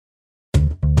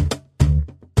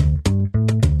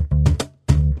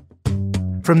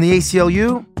From the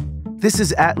ACLU, this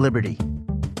is At Liberty.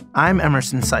 I'm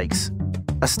Emerson Sykes,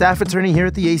 a staff attorney here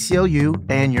at the ACLU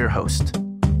and your host.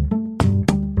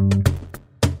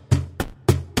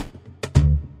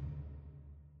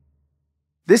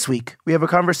 This week, we have a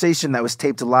conversation that was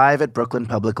taped live at Brooklyn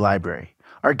Public Library.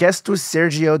 Our guest was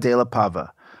Sergio de la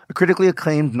Pava, a critically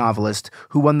acclaimed novelist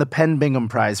who won the PEN Bingham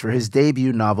Prize for his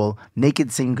debut novel, Naked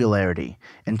Singularity,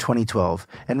 in 2012,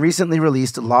 and recently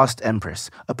released Lost Empress,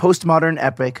 a postmodern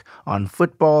epic on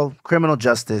football, criminal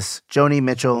justice, Joni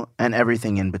Mitchell, and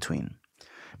everything in between.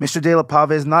 Mr. de la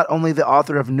Pava is not only the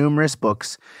author of numerous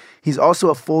books, he's also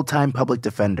a full-time public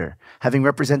defender, having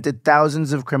represented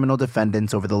thousands of criminal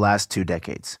defendants over the last 2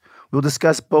 decades. We'll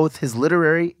discuss both his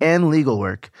literary and legal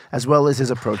work, as well as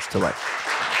his approach to life.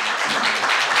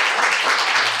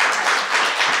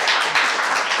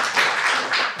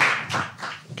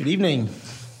 Good evening.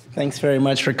 Thanks very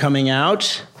much for coming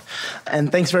out.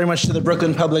 And thanks very much to the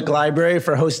Brooklyn Public Library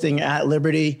for hosting At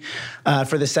Liberty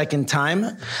for the second time.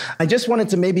 I just wanted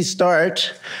to maybe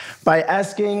start by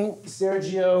asking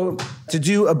Sergio to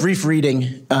do a brief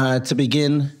reading to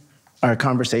begin our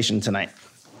conversation tonight.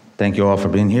 Thank you all for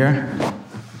being here.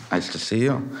 Nice to see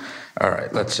you. All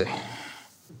right, let's see.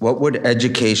 What would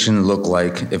education look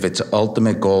like if its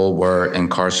ultimate goal were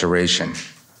incarceration?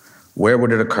 Where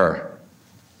would it occur?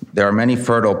 There are many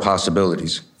fertile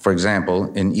possibilities. For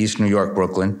example, in East New York,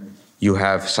 Brooklyn, you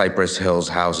have Cypress Hills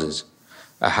houses,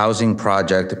 a housing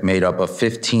project made up of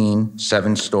 15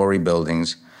 7-story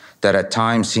buildings that at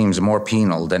times seems more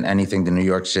penal than anything the New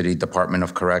York City Department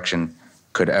of Correction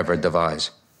could ever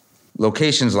devise.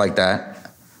 Locations like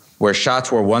that, where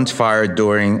shots were once fired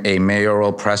during a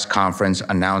mayoral press conference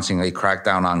announcing a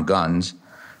crackdown on guns,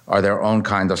 are their own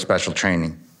kind of special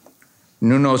training.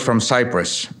 Nuno's from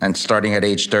Cyprus, and starting at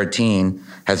age 13,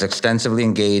 has extensively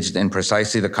engaged in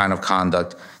precisely the kind of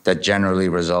conduct that generally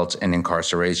results in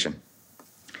incarceration.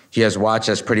 He has watched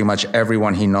as pretty much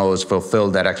everyone he knows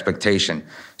fulfilled that expectation,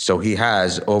 so he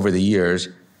has, over the years,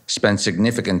 spent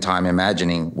significant time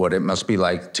imagining what it must be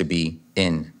like to be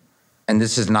in. And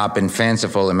this has not been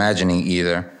fanciful imagining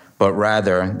either, but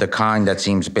rather the kind that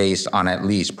seems based on at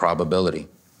least probability.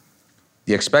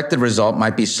 The expected result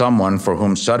might be someone for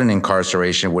whom sudden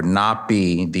incarceration would not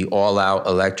be the all-out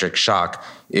electric shock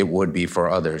it would be for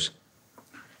others.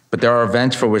 But there are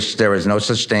events for which there is no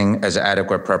such thing as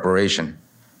adequate preparation,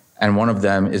 and one of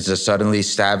them is the suddenly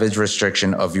savage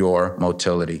restriction of your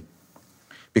motility.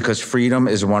 Because freedom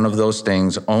is one of those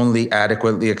things only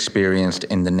adequately experienced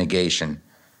in the negation,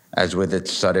 as with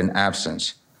its sudden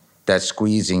absence. That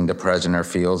squeezing the prisoner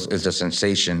feels is the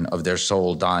sensation of their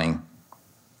soul dying.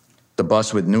 The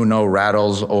bus with Nuno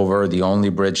rattles over the only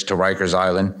bridge to Rikers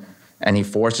Island, and he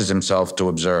forces himself to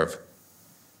observe.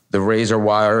 The razor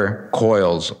wire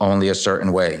coils only a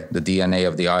certain way, the DNA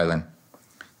of the island.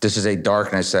 This is a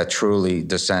darkness that truly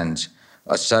descends.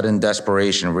 A sudden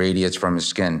desperation radiates from his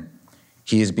skin.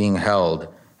 He is being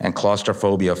held, and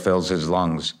claustrophobia fills his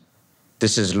lungs.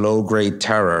 This is low-grade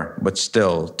terror, but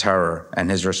still terror,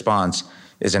 and his response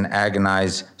is an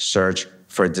agonized search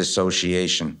for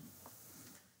dissociation.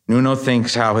 Nuno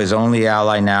thinks how his only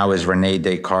ally now is René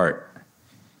Descartes.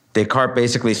 Descartes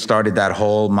basically started that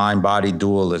whole mind-body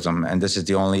dualism, and this is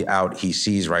the only out he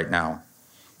sees right now.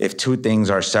 If two things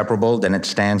are separable, then it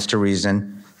stands to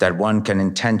reason that one can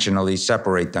intentionally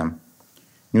separate them.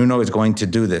 Nuno is going to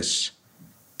do this.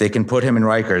 They can put him in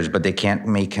Rikers, but they can't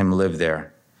make him live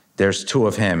there. There's 2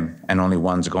 of him, and only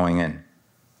one's going in.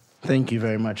 Thank you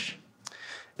very much.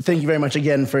 Thank you very much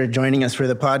again for joining us for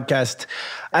the podcast.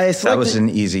 That was an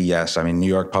easy yes. I mean, New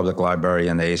York Public Library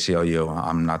and the ACLU,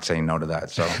 I'm not saying no to that.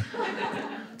 So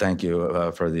thank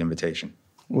you for the invitation.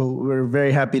 Well, we're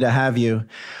very happy to have you.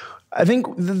 I think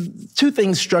 2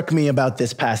 things struck me about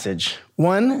this passage.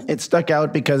 One, it stuck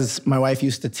out because my wife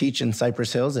used to teach in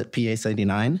Cypress Hills at PA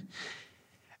 79.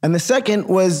 And the second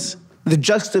was the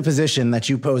juxtaposition that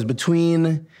you pose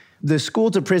between the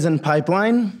school-to-prison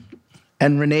pipeline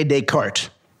and René Descartes,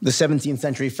 the 17th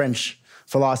century French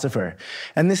philosopher.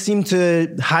 And this seemed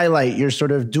to highlight your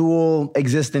sort of dual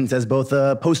existence as both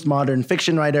a postmodern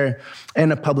fiction writer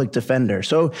and a public defender.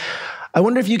 So I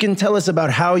wonder if you can tell us about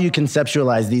how you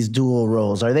conceptualize these dual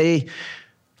roles. Are they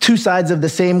 2 sides of the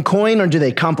same coin, or do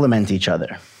they complement each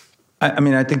other? I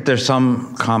mean, I think there's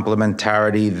some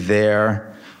complementarity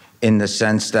there in the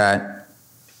sense that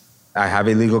I have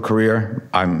a legal career,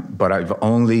 but I've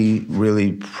only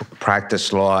really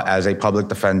practiced law as a public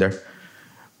defender,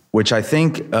 which I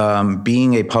think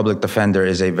being a public defender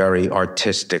is a very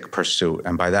artistic pursuit.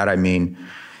 And by that I mean,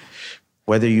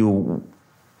 whether you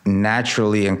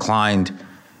naturally inclined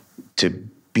to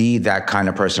be that kind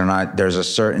of person or not, there's a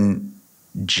certain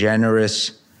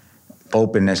generous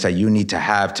openness that you need to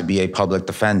have to be a public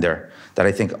defender that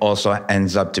I think also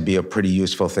ends up to be a pretty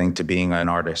useful thing to being an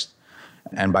artist.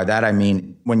 And by that, I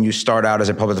mean, when you start out as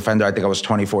a public defender, I think I was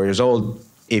 24 years old.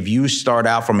 If you start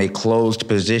out from a closed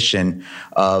position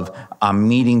of, I'm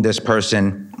meeting this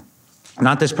person,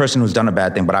 not this person who's done a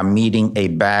bad thing, but I'm meeting a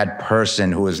bad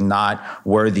person who is not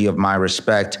worthy of my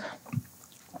respect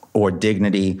or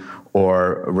dignity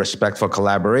or respect for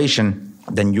collaboration,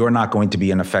 then you're not going to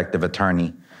be an effective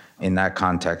attorney in that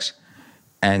context.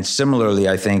 And similarly,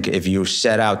 I think if you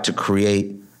set out to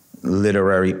create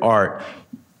literary art,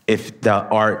 if the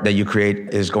art that you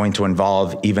create is going to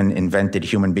involve even invented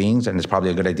human beings, and it's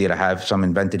probably a good idea to have some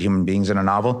invented human beings in a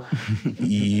novel,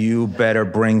 you better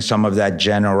bring some of that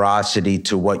generosity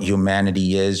to what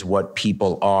humanity is, what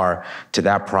people are, to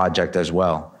that project as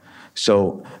well.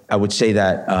 So I would say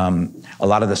that a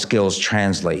lot of the skills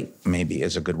translate, maybe,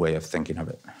 is a good way of thinking of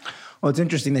it. Well, it's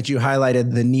interesting that you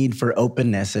highlighted the need for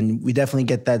openness, and we definitely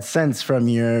get that sense from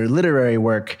your literary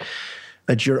work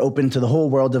that you're open to the whole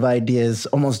world of ideas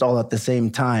almost all at the same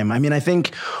time. I mean, I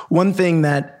think one thing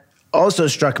that also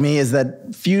struck me is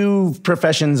that few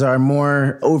professions are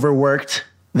more overworked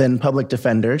than public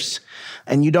defenders,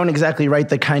 and you don't exactly write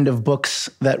the kind of books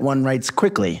that one writes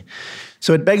quickly.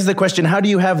 So it begs the question, how do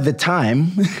you have the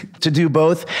time to do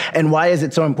both, and why is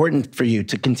it so important for you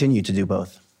to continue to do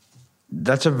both?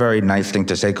 That's a very nice thing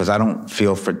to say because I don't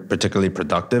feel particularly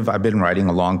productive. I've been writing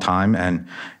a long time and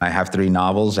I have 3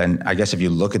 novels. And I guess if you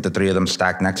look at the 3 of them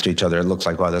stacked next to each other, it looks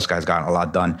like, wow, this guy's gotten a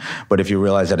lot done. But if you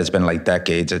realize that it's been like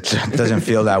decades, it doesn't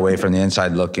feel that way from the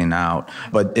inside looking out.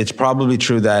 But it's probably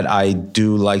true that I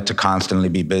do like to constantly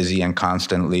be busy and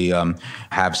constantly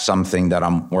have something that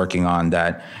I'm working on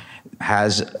that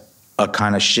has a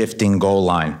kind of shifting goal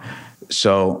line.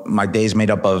 So my day's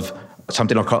made up of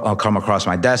something will come across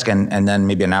my desk, and then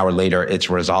maybe an hour later, it's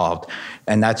resolved.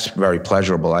 And that's very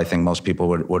pleasurable. I think most people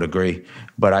would agree.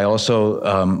 But I also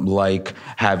like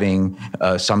having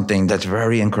something that's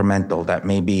very incremental, that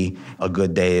maybe a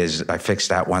good day is I fixed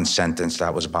that one sentence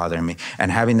that was bothering me. And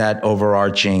having that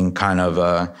overarching kind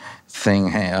of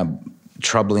thing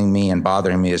troubling me and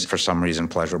bothering me is for some reason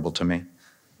pleasurable to me.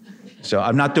 So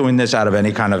I'm not doing this out of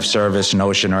any kind of service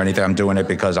notion or anything. I'm doing it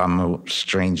because I'm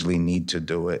strangely need to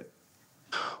do it.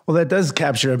 Well, that does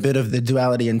capture a bit of the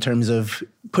duality in terms of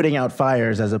putting out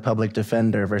fires as a public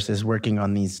defender versus working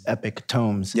on these epic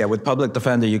tomes. Yeah, with public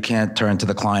defender, you can't turn to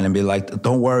the client and be like,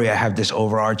 don't worry, I have this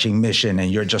overarching mission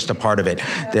and you're just a part of it.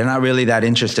 They're not really that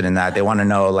interested in that. They want to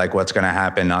know like what's going to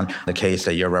happen on the case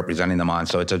that you're representing them on.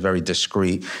 So it's a very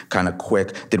discreet, kind of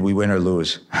quick, did we win or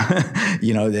lose?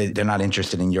 You know, they're not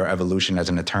interested in your evolution as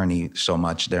an attorney so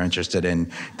much. They're interested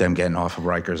in them getting off of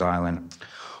Rikers Island.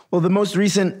 Well, the most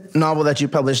recent novel that you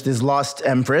published is Lost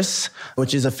Empress,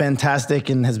 which is a fantastic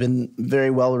and has been very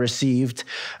well received,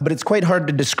 but it's quite hard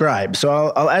to describe.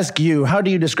 So I'll ask you, how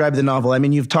do you describe the novel? I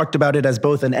mean, you've talked about it as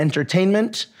both an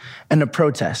entertainment and a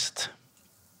protest.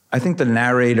 I think the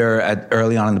narrator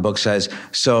early on in the book says,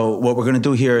 so what we're going to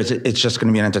do here is it's just going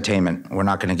to be an entertainment. We're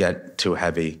not going to get too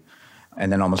heavy. And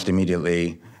then almost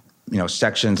immediately, you know,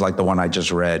 sections like the one I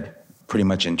just read pretty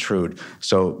much intrude.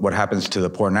 So what happens to the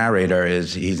poor narrator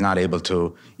is he's not able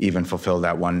to even fulfill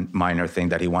that one minor thing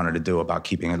that he wanted to do about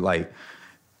keeping it light.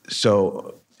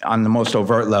 So on the most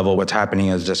overt level, what's happening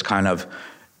is this kind of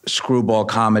screwball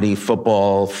comedy,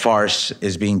 football farce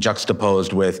is being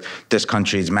juxtaposed with this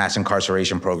country's mass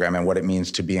incarceration program and what it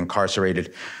means to be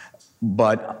incarcerated.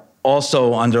 But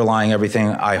also underlying everything,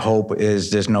 I hope, is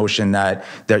this notion that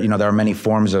there are many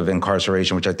forms of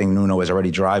incarceration, which I think Nuno is already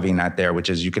driving at there,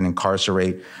 which is you can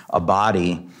incarcerate a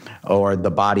body, or the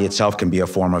body itself can be a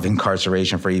form of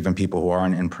incarceration for even people who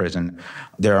aren't in prison.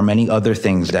 There are many other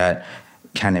things that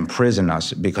can imprison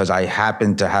us, because I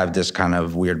happen to have this kind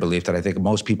of weird belief that I think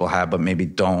most people have, but maybe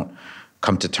don't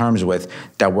come to terms with,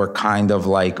 that we're kind of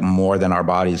like more than our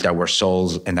bodies, that we're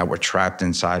souls and that we're trapped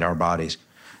inside our bodies.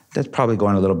 That's probably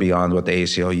going a little beyond what the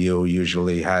ACLU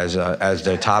usually has as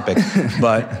their topic.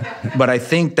 But I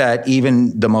think that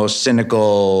even the most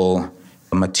cynical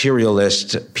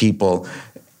materialist people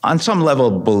on some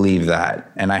level believe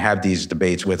that. And I have these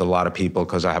debates with a lot of people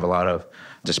because I have a lot of,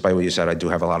 despite what you said, I do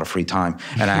have a lot of free time.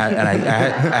 And I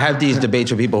have these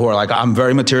debates with people who are like, I'm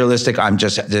very materialistic. I'm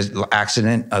just this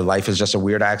accident. Life is just a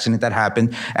weird accident that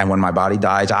happened. And when my body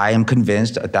dies, I am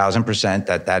convinced 1,000%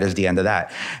 that that is the end of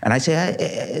that. And I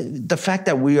say, the fact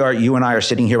that you and I are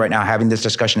sitting here right now having this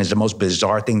discussion is the most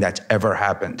bizarre thing that's ever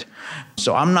happened.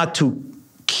 So I'm not too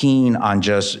keen on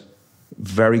just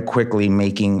very quickly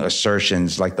making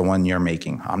assertions like the one you're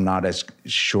making. I'm not as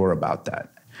sure about that.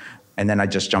 And then I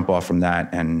just jump off from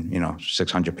that, and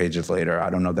 600 pages later, I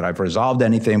don't know that I've resolved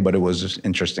anything, but it was just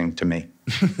interesting to me.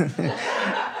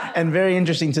 And very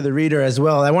interesting to the reader as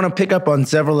well. I want to pick up on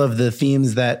several of the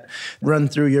themes that run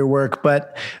through your work,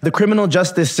 but the criminal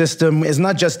justice system is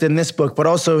not just in this book, but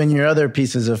also in your other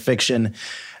pieces of fiction.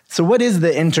 So what is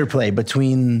the interplay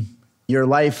between your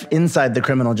life inside the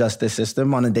criminal justice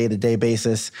system on a day-to-day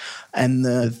basis and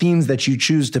the themes that you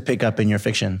choose to pick up in your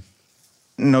fiction?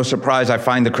 No surprise, I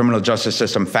find the criminal justice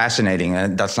system fascinating.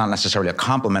 And that's not necessarily a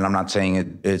compliment. I'm not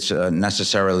saying it's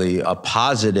necessarily a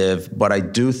positive, but I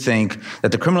do think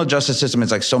that the criminal justice system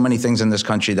is like so many things in this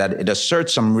country that it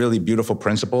asserts some really beautiful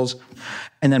principles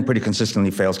and then pretty consistently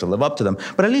fails to live up to them.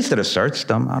 But at least it asserts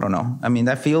them. I don't know. I mean,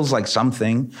 that feels like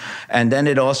something. And then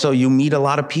you meet a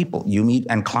lot of people.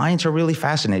 And clients are really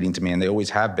fascinating to me, and they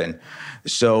always have been.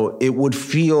 So it would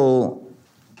feel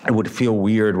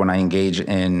weird when I engage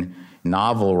in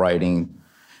novel writing.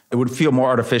 It would feel more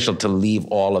artificial to leave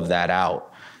all of that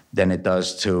out than it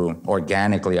does to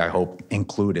organically, I hope,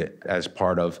 include it as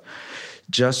part of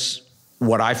just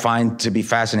what I find to be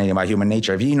fascinating about human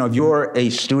nature. If you're a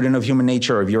student of human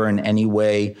nature, or if you're in any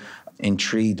way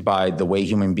intrigued by the way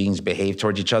human beings behave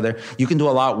towards each other, you can do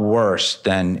a lot worse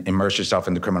than immerse yourself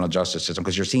in the criminal justice system,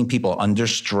 because you're seeing people under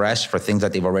stress for things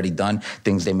that they've already done,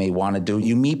 things they may want to do.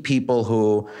 You meet people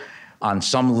who on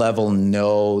some level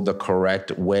know the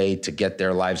correct way to get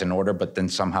their lives in order, but then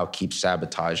somehow keep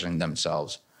sabotaging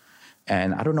themselves.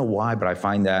 And I don't know why, but I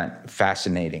find that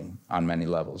fascinating on many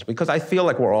levels, because I feel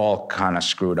like we're all kind of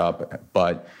screwed up,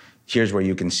 but here's where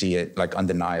you can see it like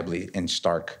undeniably in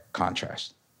stark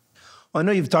contrast. Well, I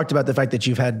know you've talked about the fact that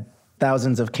you've had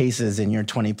thousands of cases in your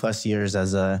 20 plus years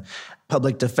as a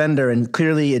public defender, and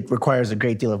clearly it requires a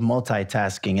great deal of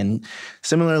multitasking. And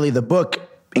similarly, the book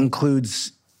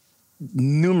includes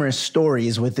numerous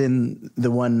stories within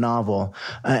the one novel.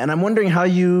 And I'm wondering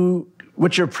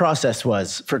what your process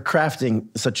was for crafting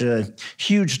such a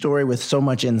huge story with so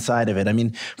much inside of it. I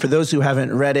mean, for those who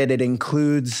haven't read it, it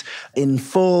includes in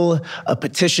full a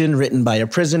petition written by a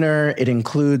prisoner. It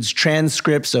includes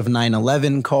transcripts of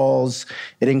 9/11 calls.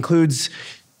 It includes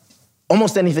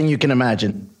almost anything you can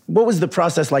imagine. What was the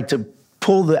process like to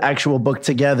pull the actual book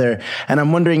together? And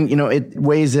I'm wondering, it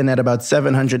weighs in at about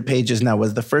 700 pages now.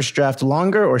 Was the first draft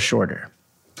longer or shorter?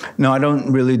 No, I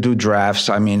don't really do drafts.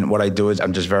 I mean, what I do is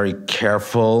I'm just very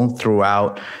careful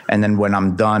throughout. And then when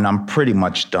I'm done, I'm pretty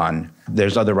much done.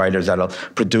 There's other writers that'll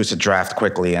produce a draft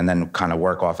quickly and then kind of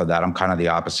work off of that. I'm kind of the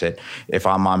opposite. If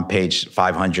I'm on page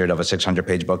 500 of a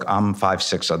 600-page book, I'm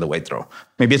 5/6 of the way through.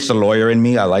 Maybe it's the lawyer in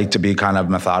me. I like to be kind of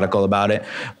methodical about it.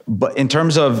 But in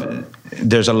terms of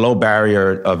there's a low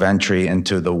barrier of entry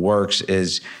into the works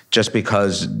is just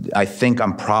because I think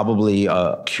I'm probably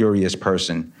a curious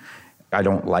person. I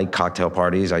don't like cocktail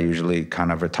parties. I usually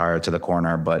kind of retire to the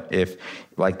corner. But if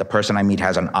like the person I meet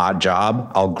has an odd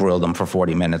job, I'll grill them for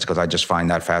 40 minutes because I just find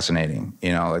that fascinating.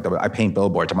 Like I paint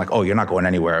billboards. I'm like, oh, you're not going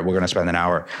anywhere. We're going to spend an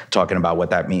hour talking about what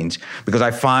that means. Because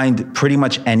I find pretty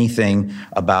much anything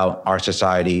about our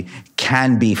society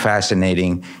can be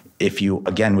fascinating if you,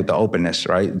 again, with the openness,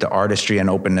 right? The artistry and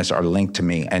openness are linked to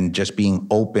me, and just being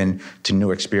open to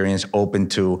new experience, open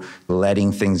to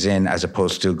letting things in as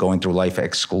opposed to going through life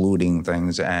excluding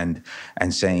things and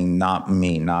saying, not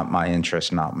me, not my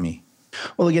interest, not me.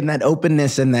 Well, again, that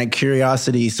openness and that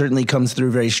curiosity certainly comes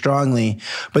through very strongly,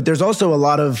 but there's also a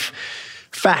lot of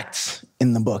facts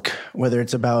in the book, whether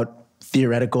it's about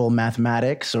theoretical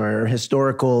mathematics or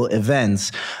historical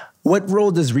events. What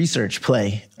role does research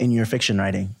play in your fiction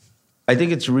writing? I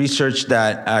think it's research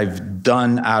that I've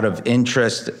done out of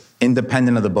interest,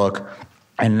 independent of the book.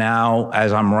 And now,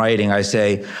 as I'm writing, I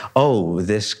say, oh,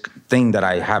 this thing that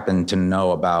I happen to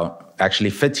know about actually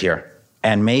fits here.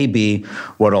 And maybe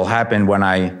what'll happen when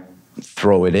I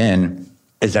throw it in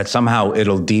is that somehow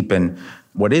it'll deepen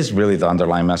what is really the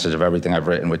underlying message of everything I've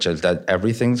written, which is that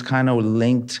everything's kind of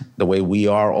linked the way we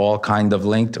are all kind of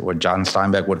linked, what John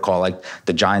Steinbeck would call like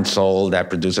the giant soul that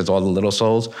produces all the little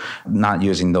souls. Not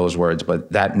using those words,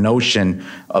 but that notion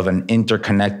of an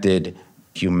interconnected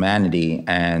humanity.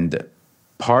 And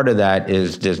part of that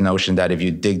is this notion that if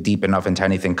you dig deep enough into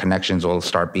anything, connections will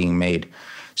start being made.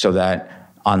 So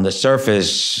that on the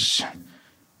surface,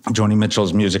 Joni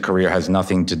Mitchell's music career has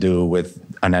nothing to do with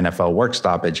an NFL work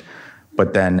stoppage.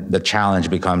 But then the challenge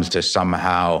becomes to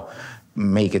somehow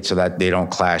make it so that they don't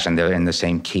clash and they're in the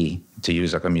same key, to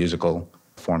use like a musical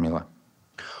formula.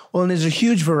 Well, and there's a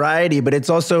huge variety, but it's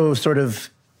also sort of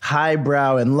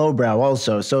highbrow and lowbrow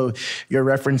also. So your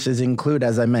references include,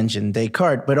 as I mentioned,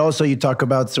 Descartes, but also you talk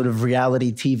about sort of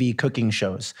reality TV cooking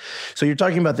shows. So you're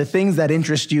talking about the things that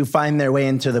interest you find their way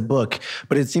into the book,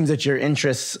 but it seems that your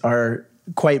interests are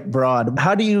quite broad.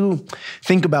 How do you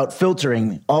think about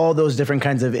filtering all those different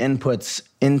kinds of inputs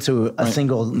into a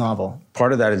single novel?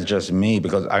 Part of that is just me,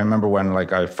 because I remember when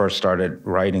I first started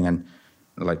writing and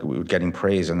we were getting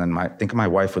praise, and then I think my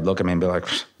wife would look at me and be like,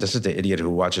 "This is the idiot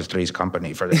who watches Three's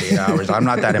Company for 8 hours. I'm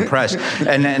not that impressed."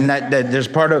 And that there's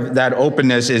part of that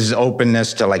openness is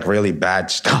openness to really bad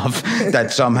stuff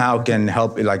that somehow can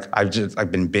help.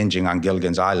 I've been binging on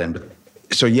Gilligan's Island.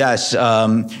 So yes,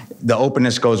 the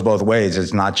openness goes both ways.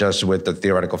 It's not just with the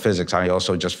theoretical physics. I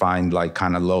also just find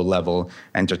kind of low level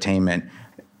entertainment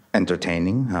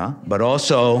entertaining, but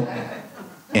also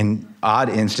in odd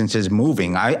instances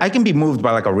moving. I can be moved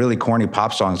by a really corny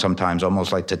pop song sometimes,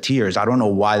 almost to tears. I don't know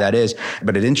why that is,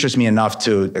 but it interests me enough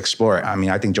to explore it. I mean,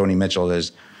 I think Joni Mitchell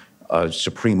is a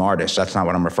supreme artist. That's not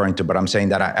what I'm referring to, but I'm saying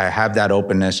that I have that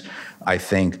openness, I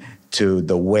think, to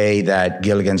the way that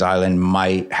Gilligan's Island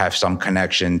might have some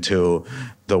connection to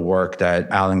the work that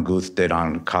Alan Guth did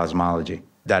on cosmology.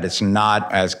 That it's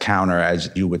not as counter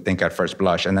as you would think at first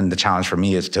blush. And then the challenge for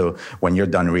me is to, when you're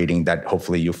done reading, that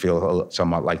hopefully you feel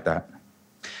somewhat like that.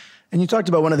 And you talked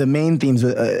about one of the main themes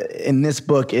in this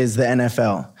book is the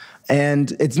NFL.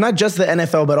 And it's not just the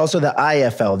NFL, but also the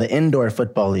IFL, the Indoor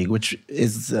Football League, which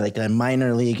is a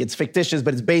minor league. It's fictitious,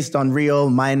 but it's based on real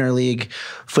minor league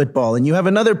football. And you have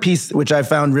another piece, which I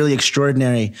found really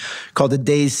extraordinary, called A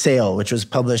Day's Sail, which was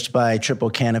published by Triple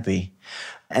Canopy.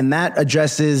 And that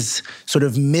addresses sort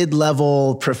of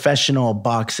mid-level professional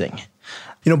boxing.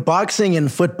 Boxing and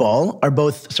football are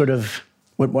both sort of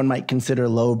what one might consider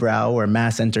lowbrow or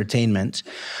mass entertainment.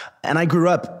 And I grew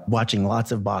up watching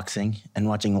lots of boxing and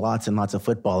watching lots and lots of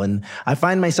football. And I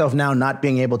find myself now not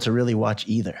being able to really watch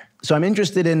either. So I'm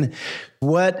interested in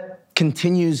what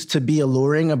continues to be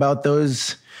alluring about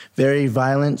those very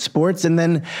violent sports. And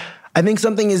then I think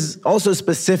something is also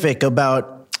specific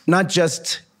about not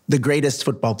just the greatest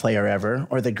football player ever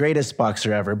or the greatest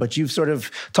boxer ever, but you've sort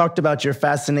of talked about your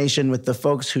fascination with the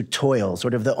folks who toil,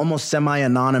 sort of the almost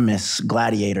semi-anonymous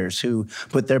gladiators who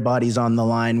put their bodies on the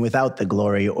line without the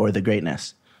glory or the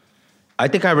greatness. I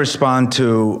think I respond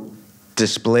to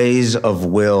displays of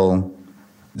will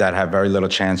that have very little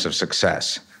chance of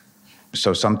success.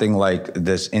 So something like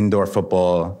this indoor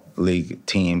football league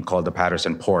team called the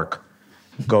Patterson Pork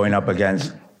going up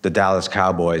against the Dallas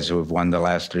Cowboys, who have won the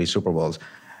last 3 Super Bowls.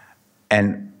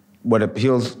 And what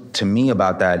appeals to me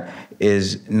about that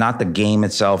is not the game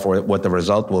itself or what the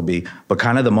result will be, but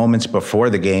kind of the moments before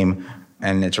the game.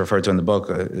 And it's referred to in the book.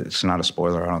 It's not a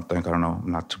spoiler, I don't think. I don't know.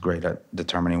 I'm not too great at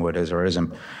determining what is or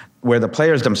isn't. Where the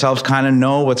players themselves kind of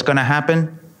know what's going to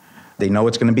happen. They know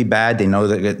it's going to be bad. They know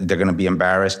that they're going to be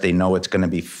embarrassed. They know it's going to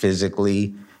be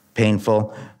physically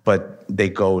painful, but they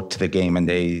go to the game and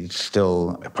they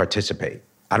still participate.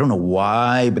 I don't know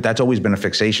why, but that's always been a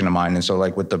fixation of mine. And so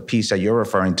with the piece that you're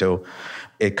referring to,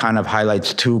 it kind of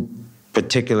highlights 2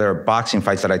 particular boxing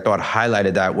fights that I thought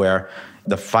highlighted that, where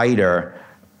the fighter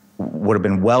would have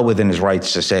been well within his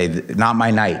rights to say, not my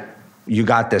night, you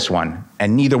got this one.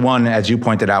 And neither one, as you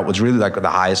pointed out, was really the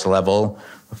highest level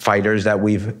fighters that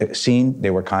we've seen. They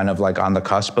were kind of on the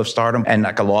cusp of stardom. And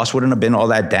a loss wouldn't have been all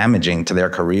that damaging to their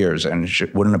careers and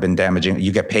wouldn't have been damaging.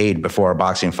 You get paid before a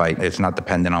boxing fight. It's not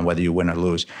dependent on whether you win or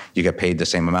lose. You get paid the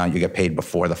same amount. You get paid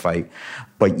before the fight.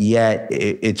 But yet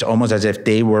it's almost as if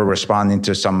they were responding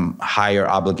to some higher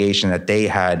obligation that they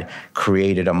had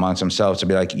created amongst themselves to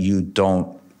be you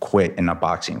don't quit in a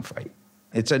boxing fight.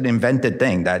 It's an invented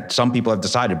thing that some people have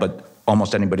decided, but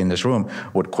almost anybody in this room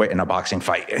would quit in a boxing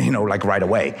fight, right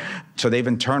away. So they've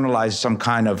internalized some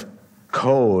kind of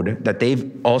code that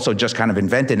they've also just kind of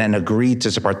invented and agreed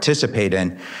to participate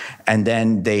in. And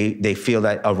then they feel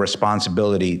that a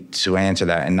responsibility to answer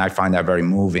that. And I find that very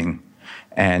moving.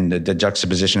 And the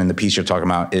juxtaposition in the piece you're talking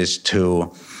about is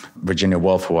to Virginia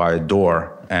Woolf, who I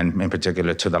adore, and in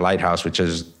particular to The Lighthouse, which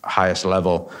is highest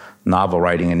level novel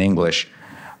writing in English.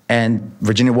 And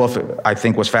Virginia Woolf, I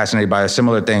think, was fascinated by a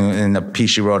similar thing in the piece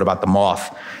she wrote about the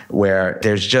moth, where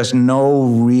there's just no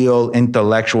real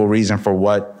intellectual reason for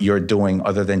what you're doing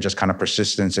other than just kind of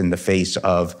persistence in the face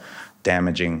of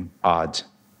damaging odds.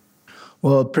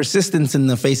 Well, persistence in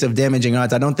the face of damaging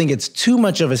odds, I don't think it's too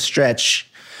much of a stretch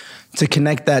to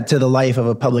connect that to the life of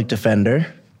a public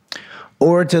defender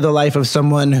or to the life of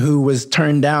someone who was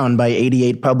turned down by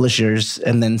 88 publishers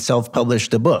and then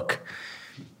self-published a book.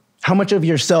 How much of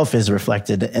yourself is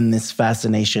reflected in this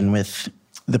fascination with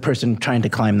the person trying to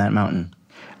climb that mountain?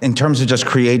 In terms of just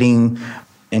creating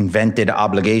invented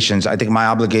obligations. I think my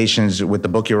obligations with the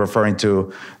book you're referring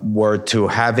to were to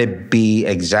have it be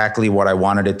exactly what I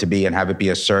wanted it to be and have it be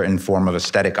a certain form of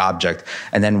aesthetic object.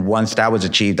 And then once that was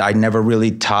achieved, I never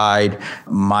really tied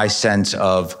my sense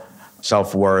of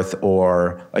self-worth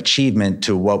or achievement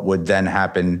to what would then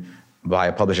happen by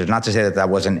a publisher. Not to say that that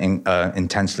wasn't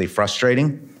intensely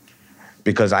frustrating,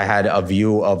 because I had a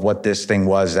view of what this thing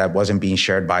was that wasn't being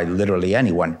shared by literally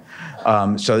anyone.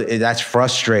 So that's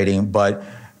frustrating, but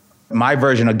my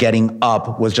version of getting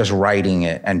up was just writing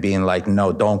it and being like,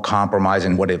 no, don't compromise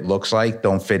in what it looks like.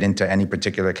 Don't fit into any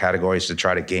particular categories to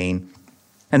try to gain.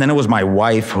 And then it was my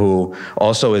wife, who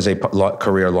also is a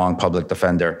career-long public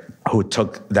defender, who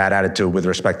took that attitude with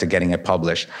respect to getting it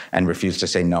published and refused to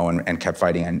say no and kept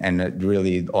fighting. And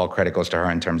really, all credit goes to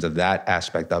her in terms of that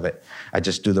aspect of it. I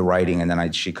just do the writing, and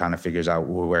then she kind of figures out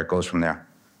where it goes from there.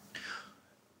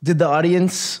 Did the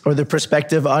audience or the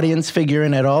prospective audience figure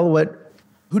in at all?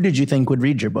 Who did you think would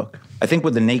read your book? I think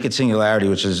with The Naked Singularity,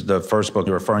 which is the first book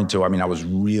you're referring to, I mean, I was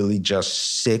really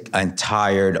just sick and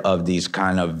tired of these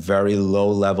kind of very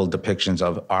low-level depictions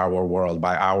of our world.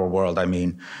 By our world, I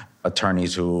mean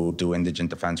attorneys who do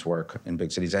indigent defense work in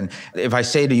big cities. And if I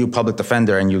say to you public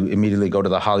defender and you immediately go to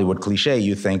the Hollywood cliche,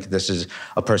 you think this is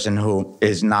a person who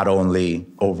is not only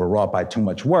overwrought by too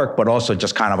much work, but also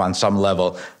just kind of on some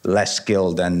level less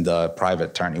skilled than the private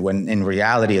attorney. When in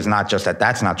reality, it's not just that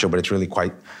that's not true, but it's really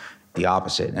quite the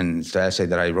opposite. And the essay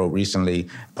that I wrote recently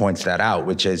points that out,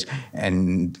 which is,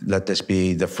 and let this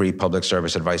be the free public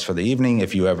service advice for the evening,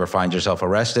 if you ever find yourself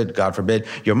arrested, God forbid,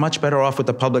 you're much better off with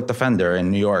the public defender in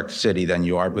New York City than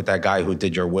you are with that guy who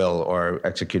did your will or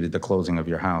executed the closing of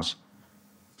your house.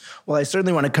 Well, I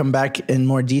certainly want to come back in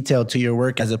more detail to your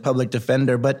work as a public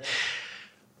defender, but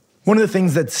one of the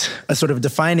things that's a sort of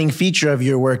defining feature of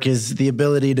your work is the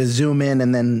ability to zoom in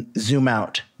and then zoom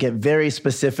out, get very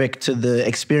specific to the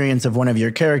experience of one of your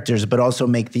characters, but also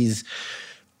make these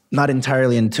not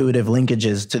entirely intuitive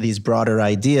linkages to these broader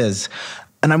ideas.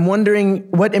 And I'm wondering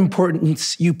what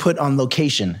importance you put on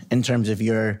location in terms of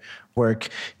your work.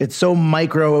 It's so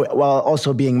micro while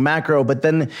also being macro, but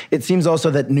then it seems also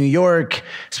that New York,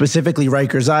 specifically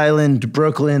Rikers Island,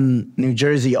 Brooklyn, New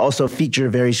Jersey, also feature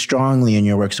very strongly in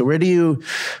your work. So where do you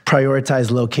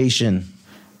prioritize location?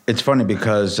 It's funny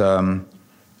because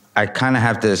I kind of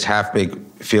have this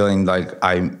half-baked feeling like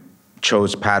I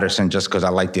chose Patterson just because I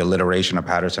like the alliteration of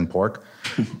Patterson pork.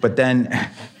 But then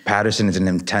Patterson is an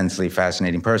intensely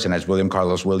fascinating person, as William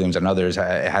Carlos Williams and others.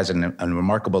 It has a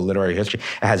remarkable literary history.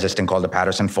 It has this thing called the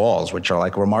Patterson Falls, which are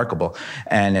like remarkable.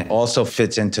 And it also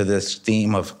fits into this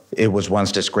theme of it was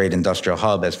once this great industrial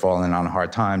hub, has fallen on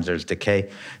hard times, there's decay.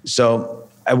 So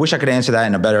I wish I could answer that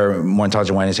in a better, more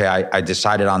intelligent way and say, I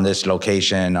decided on this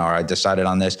location or I decided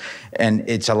on this. And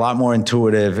it's a lot more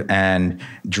intuitive and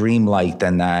dreamlike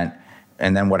than that.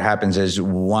 And then what happens is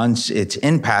once it's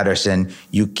in Patterson,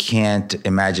 you can't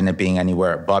imagine it being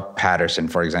anywhere but Patterson,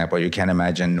 for example. You can't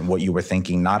imagine what you were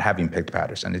thinking not having picked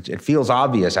Patterson. It feels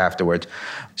obvious afterwards.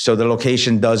 So the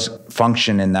location does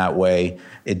function in that way.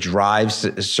 It drives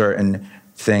certain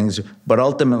things. But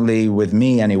ultimately, with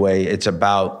me anyway, it's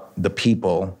about the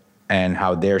people and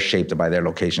how they're shaped by their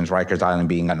locations, Rikers Island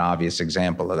being an obvious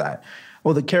example of that.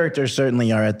 Well, the characters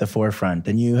certainly are at the forefront,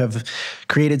 and you have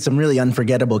created some really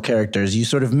unforgettable characters. You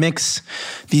sort of mix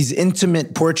these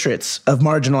intimate portraits of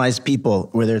marginalized people,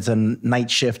 whether it's a night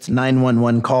shift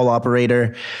 911 call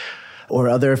operator or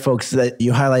other folks that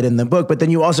you highlight in the book, but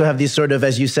then you also have these sort of,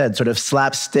 as you said, sort of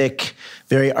slapstick,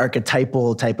 very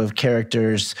archetypal type of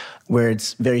characters where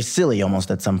it's very silly almost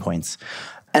at some points.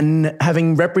 And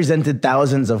having represented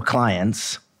thousands of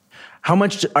clients, how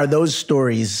much are those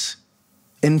stories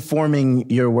informing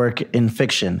your work in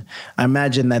fiction? I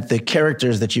imagine that the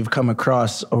characters that you've come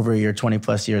across over your 20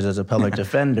 plus years as a public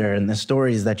defender and the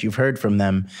stories that you've heard from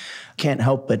them can't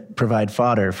help but provide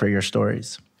fodder for your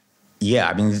stories. Yeah,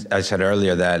 I mean, I said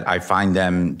earlier that I find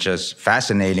them just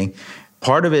fascinating.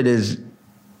 Part of it is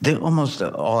they almost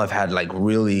all have had like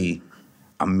really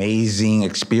amazing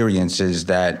experiences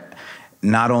that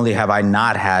not only have I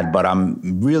not had, but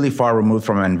I'm really far removed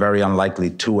from and very unlikely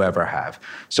to ever have.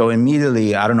 So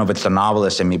immediately, I don't know if it's the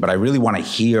novelist in me, but I really want to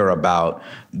hear about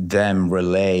them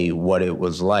relay what it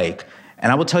was like.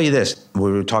 And I will tell you this,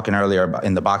 we were talking earlier about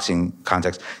in the boxing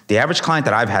context, the average client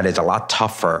that I've had is a lot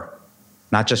tougher,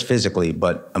 not just physically,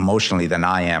 but emotionally than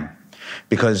I am.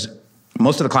 Because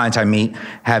most of the clients I meet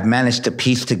have managed to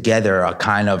piece together a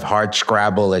kind of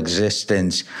hardscrabble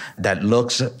existence that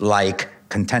looks like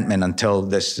contentment until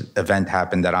this event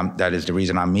happened that is the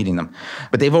reason I'm meeting them.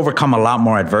 But they've overcome a lot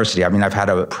more adversity. I mean, I've had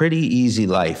a pretty easy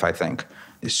life, I think,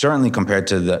 certainly compared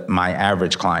to my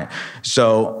average client.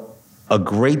 So a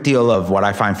great deal of what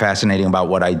I find fascinating about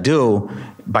what I do,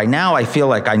 by now I feel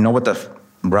like I know what the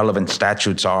relevant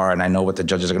statutes are and I know what the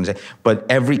judges are going to say, but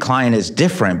every client is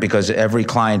different because every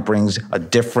client brings a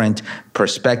different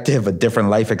perspective, a different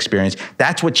life experience.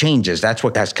 That's what changes. That's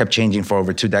what has kept changing for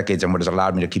over 2 decades and what has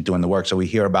allowed me to keep doing the work. So we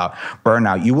hear about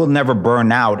burnout. You will never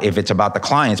burn out if it's about the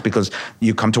clients, because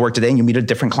you come to work today and you meet a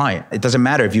different client. It doesn't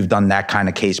matter if you've done that kind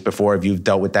of case before, if you've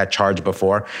dealt with that charge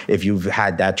before, if you've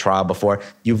had that trial before.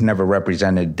 You've never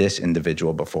represented this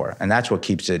individual before. And that's what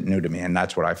keeps it new to me. And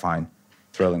that's what I find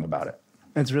thrilling about it.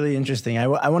 That's really interesting.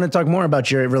 I want to talk more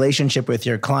about your relationship with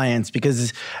your clients,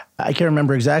 because I can't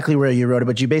remember exactly where you wrote it,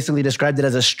 but you basically described it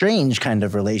as a strange kind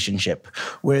of relationship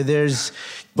where there's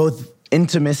both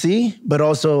intimacy, but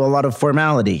also a lot of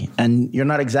formality. And you're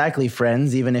not exactly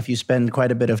friends, even if you spend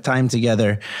quite a bit of time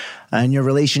together. And your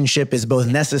relationship is both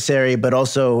necessary, but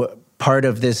also part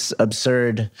of this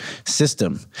absurd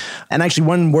system. And actually,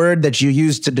 one word that you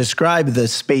use to describe the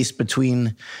space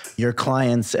between your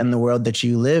clients and the world that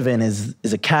you live in is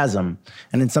a chasm.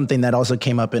 And it's something that also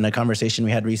came up in a conversation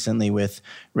we had recently with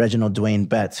Reginald Dwayne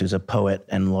Betts, who's a poet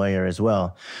and lawyer as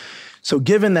well. So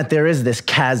given that there is this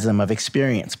chasm of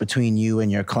experience between you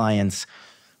and your clients,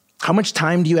 how much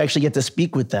time do you actually get to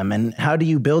speak with them? And how do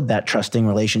you build that trusting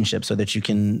relationship so that you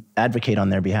can advocate on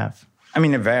their behalf? I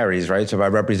mean, it varies, right? So if I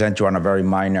represent you on a very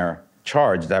minor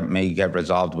charge that may get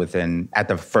resolved at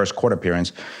the first court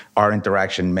appearance, our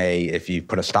interaction may, if you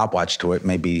put a stopwatch to it,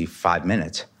 maybe 5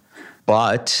 minutes.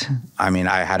 But, I mean,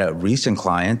 I had a recent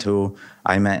client who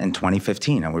I met in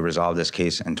 2015, and we resolved this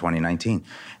case in 2019.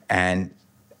 And,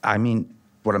 I mean,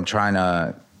 what I'm trying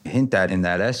to hint at in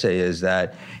that essay is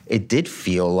that it did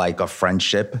feel like a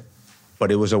friendship,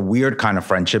 but it was a weird kind of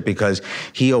friendship because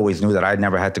he always knew that I'd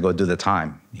never had to go do the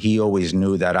time. He always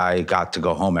knew that I got to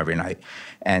go home every night.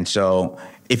 And so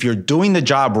if you're doing the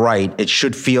job right, it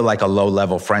should feel like a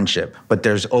low-level friendship. But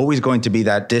there's always going to be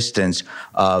that distance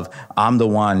of I'm the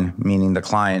one, meaning the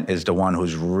client is the one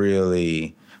who's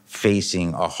really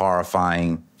facing a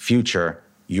horrifying future.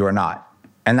 You're not.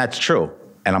 And that's true.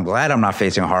 And I'm glad I'm not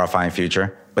facing a horrifying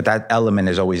future, but that element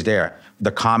is always there.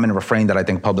 The common refrain that I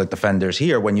think public defenders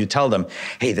hear when you tell them,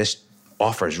 hey, this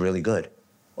offer is really good.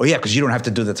 Oh yeah, because you don't have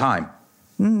to do the time.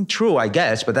 True, I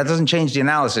guess, but that doesn't change the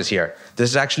analysis here. This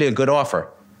is actually a good offer.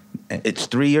 It's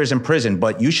 3 years in prison,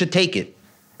 but you should take it.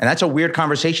 And that's a weird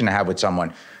conversation to have with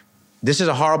someone. This is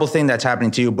a horrible thing that's happening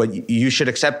to you, but you should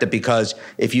accept it, because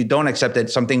if you don't accept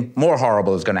it, something more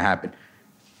horrible is going to happen.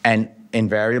 And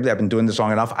invariably, I've been doing this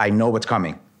long enough, I know what's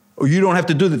coming. Oh, you don't have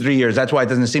to do the 3 years. That's why it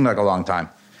doesn't seem like a long time.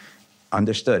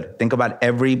 Understood. Think about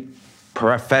every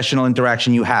professional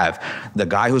interaction you have. The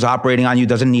guy who's operating on you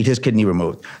doesn't need his kidney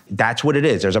removed. That's what it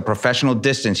is. There's a professional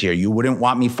distance here. You wouldn't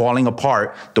want me falling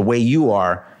apart the way you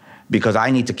are, because I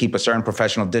need to keep a certain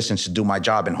professional distance to do my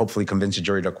job and hopefully convince a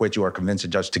jury to acquit you or convince a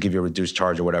judge to give you a reduced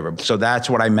charge or whatever. So that's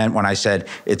what I meant when I said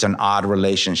it's an odd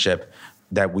relationship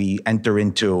that we enter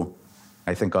into.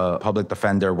 I think a public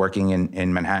defender working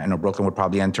in Manhattan or Brooklyn would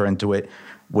probably enter into it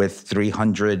with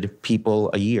 300 people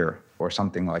a year or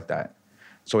something like that.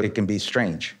 So it can be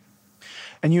strange.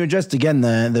 And you addressed, again,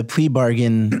 the plea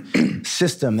bargain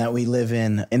system that we live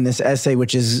in this essay,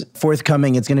 which is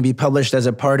forthcoming. It's going to be published as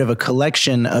a part of a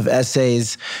collection of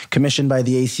essays commissioned by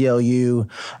the ACLU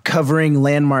covering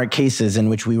landmark cases in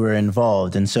which we were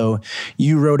involved. And so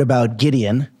you wrote about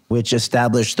Gideon, which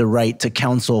established the right to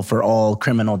counsel for all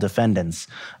criminal defendants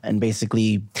and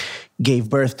basically gave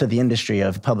birth to the industry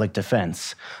of public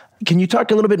defense. Can you talk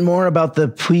a little bit more about the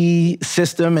plea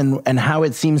system and how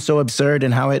it seems so absurd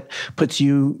and how it puts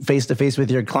you face to face with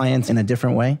your clients in a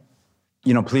different way?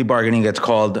 You know, plea bargaining gets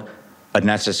called a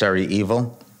necessary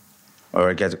evil. Or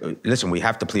it gets, listen, we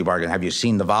have to plea bargain. Have you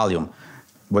seen the volume?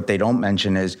 What they don't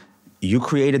mention is you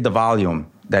created the volume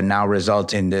that now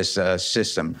results in this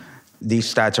system.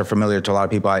 These stats are familiar to a lot of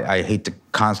people. I hate to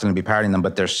constantly be parroting them,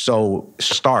 but they're so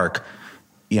stark.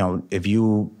 You know, if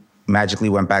you magically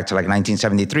went back to like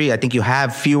 1973, I think you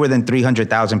have fewer than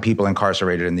 300,000 people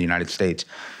incarcerated in the United States.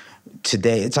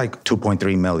 Today, it's like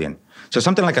 2.3 million. So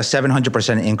something like a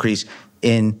 700% increase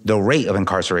in the rate of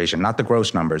incarceration, not the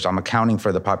gross numbers. I'm accounting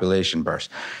for the population burst.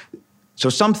 So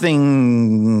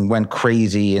something went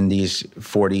crazy in these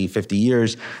 40, 50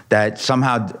 years that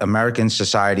somehow American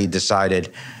society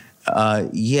decided,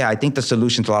 yeah, I think the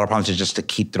solution to a lot of problems is just to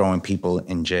keep throwing people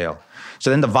in jail. So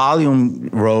then the volume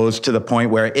rose to the point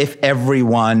where if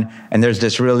everyone, and there's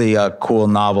this really cool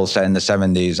novel set in the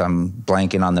 70s, I'm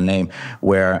blanking on the name,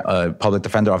 where a public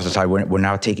defender officer decided we're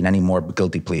not taking any more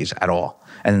guilty pleas at all.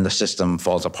 And then the system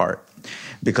falls apart.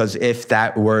 Because if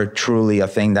that were truly a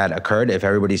thing that occurred, if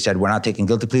everybody said, we're not taking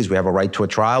guilty pleas, we have a right to a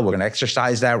trial, we're going to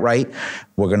exercise that right,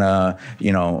 we're going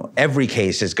to, every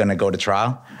case is going to go to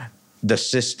trial, the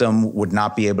system would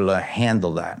not be able to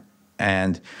handle that.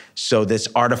 And so this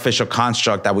artificial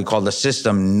construct that we call the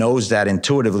system knows that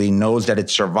intuitively, knows that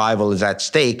its survival is at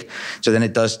stake. So then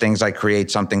it does things like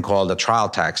create something called a trial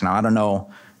tax. Now, I don't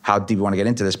know how deep you want to get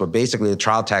into this, but basically the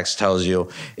trial tax tells you,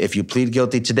 if you plead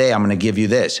guilty today, I'm going to give you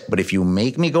this. But if you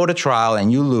make me go to trial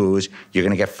and you lose, you're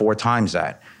going to get 4 times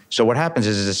that. So what happens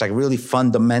is this like really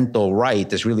fundamental right,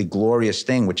 this really glorious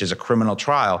thing, which is a criminal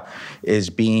trial, is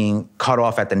being cut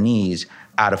off at the knees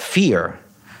out of fear.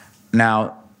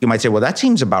 Now, you might say, well, that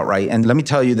seems about right. And let me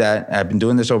tell you that I've been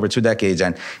doing this over 2 decades.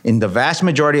 And in the vast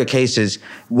majority of cases,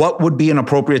 what would be an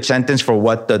appropriate sentence for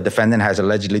what the defendant has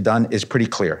allegedly done is pretty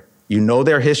clear. You know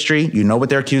their history. You know what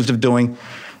they're accused of doing.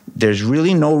 There's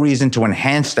really no reason to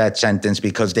enhance that sentence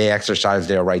because they exercise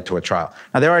their right to a trial.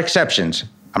 Now, there are exceptions.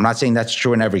 I'm not saying that's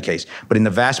true in every case, but in the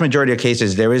vast majority of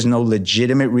cases, there is no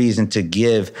legitimate reason to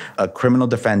give a criminal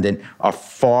defendant a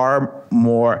far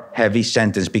more heavy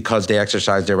sentence because they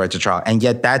exercise their right to trial. And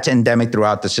yet that's endemic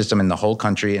throughout the system in the whole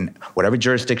country, and whatever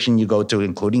jurisdiction you go to,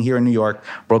 including here in New York,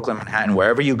 Brooklyn, Manhattan,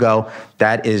 wherever you go,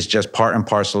 that is just part and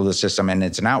parcel of the system, and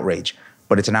it's an outrage.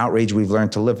 But it's an outrage we've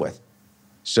learned to live with.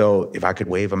 So if I could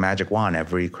wave a magic wand,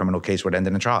 every criminal case would end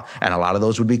in a trial. And a lot of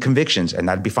those would be convictions, and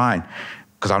that'd be fine.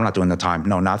 Because I'm not doing the time.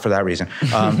 No, not for that reason.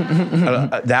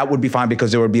 That would be fine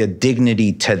because there would be a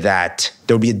dignity to that.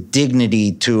 There would be a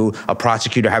dignity to a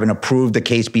prosecutor having to prove the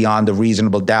case beyond a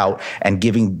reasonable doubt and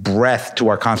giving breath to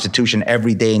our Constitution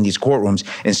every day in these courtrooms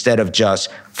instead of just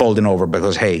folding over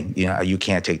because, hey, you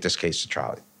can't take this case to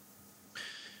trial.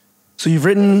 So you've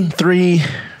written 3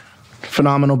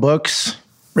 phenomenal books,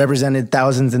 represented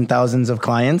thousands and thousands of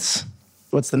clients.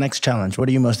 What's the next challenge? What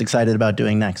are you most excited about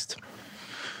doing next?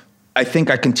 I think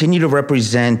I continue to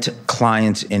represent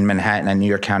clients in Manhattan and New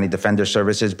York County Defender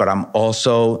Services, but I'm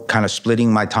also kind of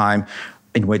splitting my time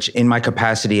in which, in my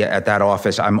capacity at that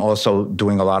office, I'm also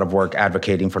doing a lot of work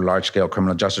advocating for large-scale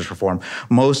criminal justice reform,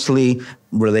 mostly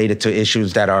related to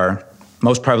issues that are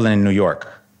most prevalent in New York.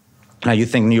 Now, you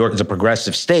think New York is a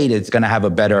progressive state, it's going to have a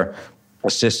better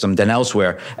system than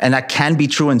elsewhere. And that can be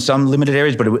true in some limited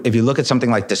areas, but if you look at something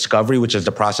like discovery, which is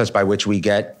the process by which we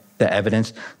get the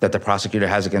evidence that the prosecutor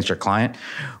has against your client,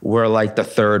 we're like the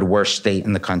 3rd worst state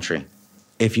in the country.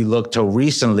 If you look to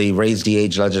recently, raise the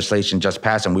age legislation just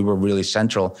passed, and we were really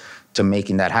central to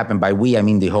making that happen. By we, I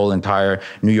mean the whole entire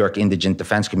New York indigent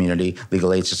defense community,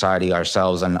 Legal Aid Society,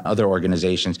 ourselves, and other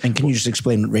organizations. And can you just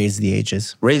explain what raise the age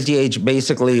is? Raise the age,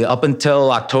 basically, up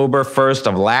until October 1st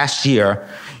of last year,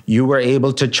 you were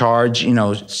able to charge,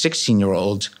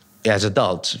 16-year-olds as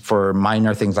adults for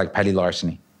minor things like petty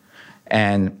larceny.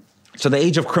 And so the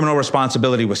age of criminal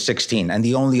responsibility was 16, and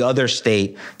the only other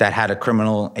state that had a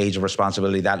criminal age of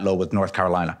responsibility that low was North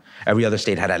Carolina. Every other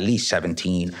state had at least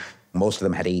 17. Most of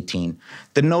them had 18.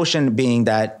 The notion being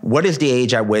that what is the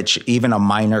age at which even a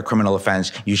minor criminal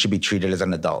offense, you should be treated as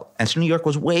an adult? And so New York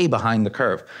was way behind the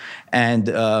curve. And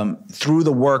through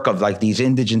the work of like these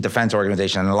indigent defense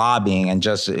organizations and lobbying and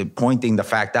just pointing the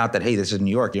fact out that, hey, this is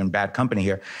New York, you're in bad company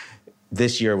here,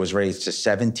 this year was raised to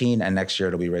 17, and next year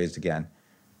it'll be raised again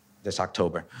this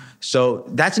October. So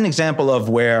that's an example of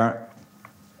where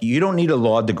you don't need a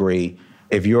law degree.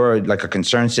 If you're like a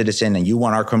concerned citizen and you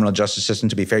want our criminal justice system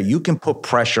to be fair, you can put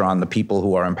pressure on the people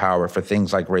who are in power for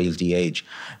things like raise the age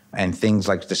and things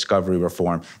like discovery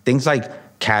reform, things like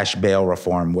cash bail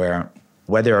reform, where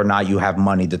whether or not you have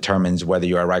money determines whether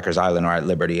you're at Rikers Island or at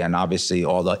Liberty, and obviously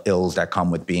all the ills that come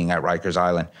with being at Rikers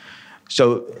Island.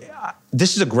 So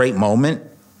this is a great moment,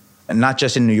 not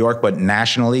just in New York, but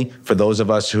nationally, for those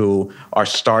of us who are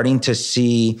starting to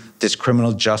see this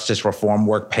criminal justice reform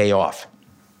work pay off.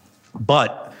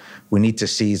 But we need to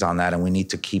seize on that, and we need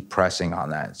to keep pressing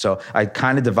on that. So I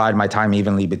kind of divide my time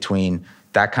evenly between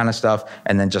that kind of stuff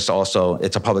and then just also,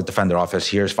 it's a public defender office.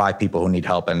 Here's 5 people who need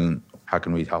help, and how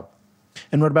can we help?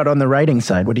 And what about on the writing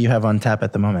side? What do you have on tap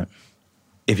at the moment?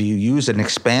 If you use an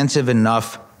expansive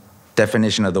enough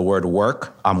definition of the word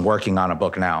work, I'm working on a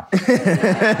book now.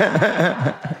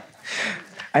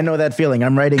 I know that feeling.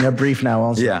 I'm writing a brief now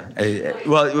also. Yeah.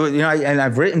 Well, and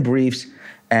I've written briefs,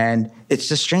 and it's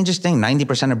the strangest thing.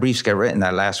 90% of briefs get written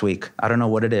that last week. I don't know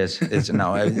what it is. Briefs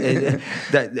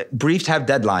have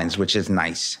deadlines, which is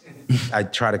nice. I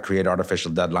try to create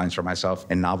artificial deadlines for myself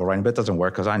in novel writing, but it doesn't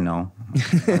work because I know.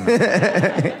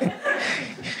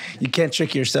 You can't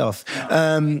trick yourself.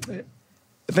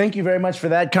 Thank you very much for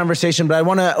that conversation, but I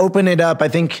want to open it up. I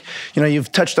think,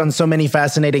 you've touched on so many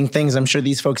fascinating things. I'm sure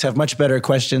these folks have much better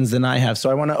questions than I have. So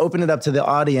I want to open it up to the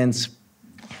audience.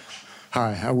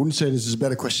 Hi, I wouldn't say this is a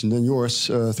better question than yours.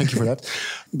 Thank you for that.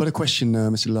 But a question,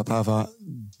 Mr. De La Pava.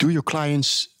 Do your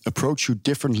clients approach you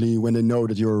differently when they know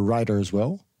that you're a writer as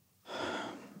well?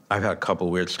 I've had a couple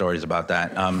weird stories about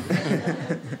that.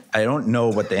 I don't know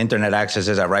what the internet access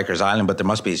is at Rikers Island, but there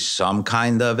must be some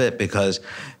kind of it, because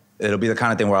it'll be the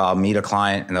kind of thing where I'll meet a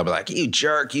client and they'll be like, "You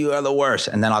jerk, you are the worst."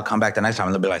 And then I'll come back the next time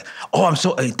and they'll be like, "Oh,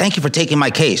 thank you for taking my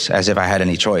case," as if I had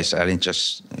any choice.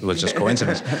 It was just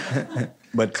coincidence.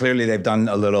 But clearly they've done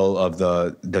a little of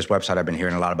this website I've been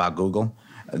hearing a lot about, Google.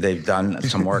 They've done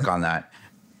some work on that.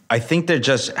 I think they're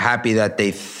just happy that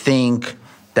they think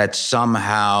that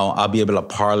somehow I'll be able to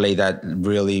parlay that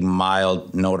really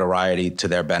mild notoriety to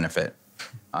their benefit.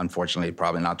 Unfortunately,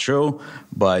 probably not true,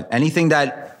 but anything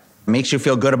that makes you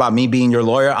feel good about me being your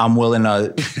lawyer, I'm willing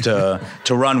to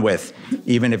run with,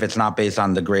 even if it's not based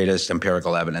on the greatest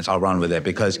empirical evidence. I'll run with it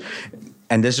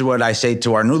and this is what I say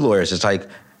to our new lawyers. It's like,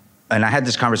 and I had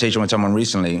this conversation with someone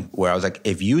recently where I was like,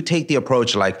 if you take the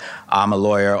approach like, I'm a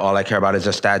lawyer, all I care about is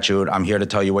a statute, I'm here to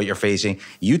tell you what you're facing,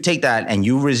 you take that and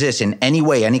you resist in any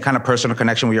way, any kind of personal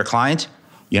connection with your client,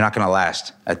 you're not going to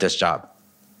last at this job.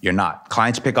 You're not.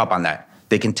 Clients pick up on that.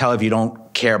 They can tell if you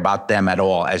don't care about them at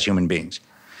all as human beings.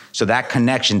 So that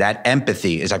connection, that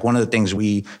empathy is like one of the things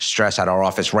we stress at our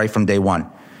office right from day one.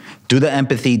 Do the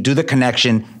empathy, do the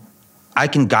connection. I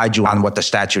can guide you on what the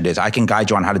statute is. I can guide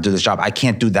you on how to do this job. I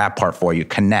can't do that part for you.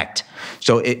 Connect.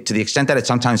 So to the extent that it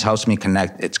sometimes helps me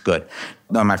connect, it's good.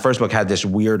 My first book had this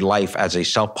weird life as a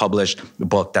self-published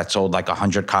book that sold like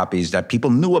 100 copies that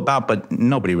people knew about, but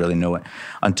nobody really knew it.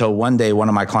 Until one day, one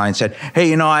of my clients said,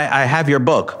 "Hey, I have your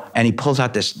book." And he pulls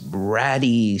out this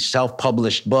ratty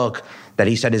self-published book that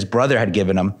he said his brother had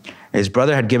given him. His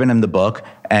brother had given him the book,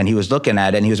 and he was looking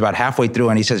at it, and he was about halfway through,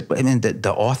 and he says, "But I mean,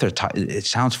 the author, it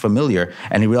sounds familiar."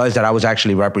 And he realized that I was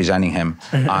actually representing him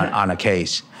on a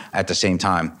case at the same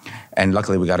time. And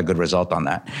luckily, we got a good result on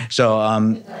that. So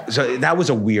that was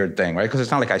a weird thing, right? Because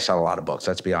it's not like I sell a lot of books,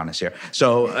 let's be honest here.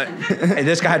 So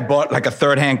this guy had bought like a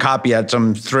third-hand copy at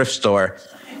some thrift store.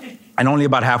 And only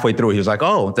about halfway through, he was like,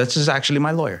 "Oh, this is actually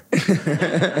my lawyer."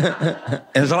 And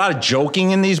there's a lot of joking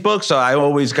in these books, so I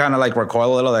always kind of like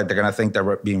recoil a little, like they're going to think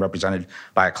they're being represented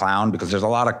by a clown, because there's a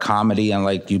lot of comedy and,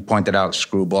 like you pointed out,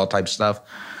 screwball type stuff.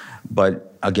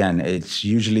 But again, it's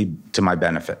usually to my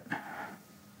benefit.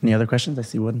 Any other questions? I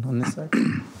see one on this side.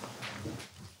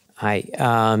 Hi.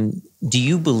 Do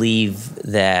you believe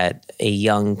that a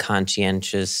young,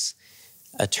 conscientious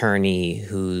attorney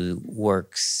who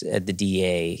works at the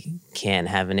DA can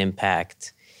have an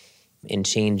impact in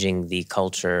changing the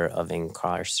culture of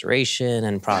incarceration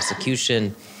and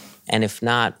prosecution? And if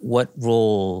not, what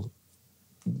role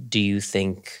do you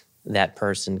think that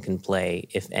person can play,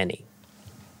 if any?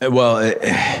 Well,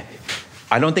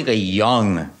 I don't think a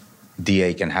young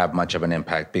DA can have much of an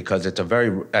impact, because it's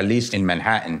at least in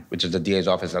Manhattan, which is the DA's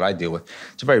office that I deal with,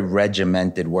 it's a very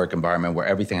regimented work environment where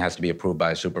everything has to be approved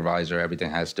by a supervisor. Everything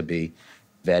has to be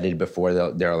vetted before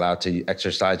they're allowed to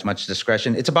exercise much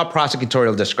discretion. It's about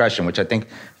prosecutorial discretion, which I think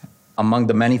among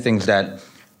the many things that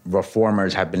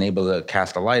reformers have been able to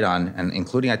cast a light on, and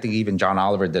including I think even John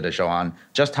Oliver did a show on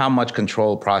just how much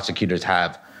control prosecutors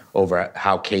have over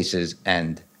how cases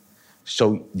end.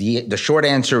 So the short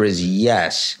answer is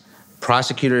yes.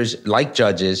 Prosecutors, like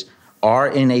judges, are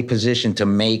in a position to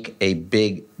make a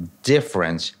big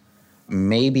difference,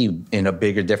 maybe in a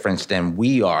bigger difference than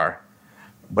we are,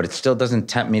 but it still doesn't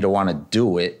tempt me to want to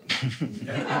do it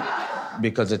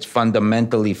because it's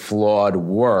fundamentally flawed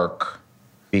work,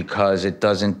 because it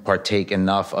doesn't partake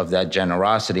enough of that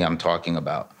generosity I'm talking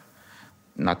about.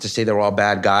 Not to say they're all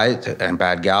bad guys and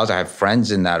bad gals. I have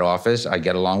friends in that office. I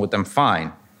get along with them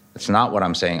fine. That's not what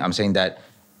I'm saying. I'm saying that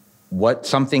what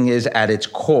something is at its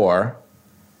core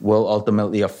will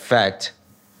ultimately affect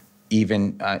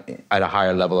even at a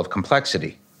higher level of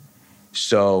complexity.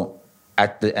 So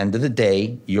at the end of the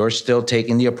day, you're still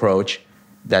taking the approach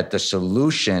that the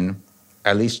solution,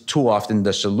 at least too often,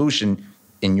 the solution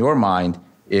in your mind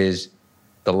is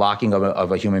the locking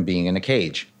of a human being in a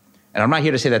cage. And I'm not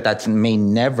here to say that that may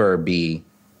never be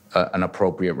an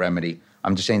appropriate remedy.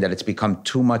 I'm just saying that it's become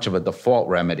too much of a default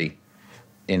remedy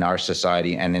in our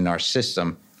society and in our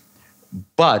system.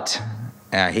 But,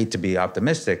 and I hate to be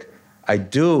optimistic, I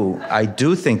do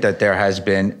think that there has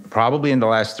been, probably in the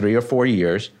last 3 or 4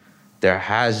 years, there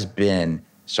has been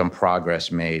some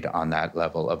progress made on that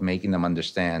level of making them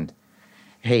understand,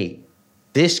 hey,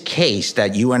 this case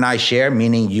that you and I share,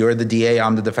 meaning you're the DA,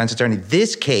 I'm the defense attorney,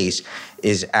 this case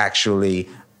is actually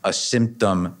a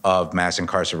symptom of mass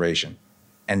incarceration.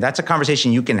 And that's a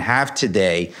conversation you can have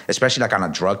today, especially like on a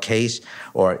drug case,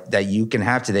 or that you can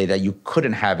have today that you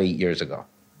couldn't have 8 years ago.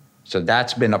 So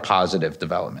that's been a positive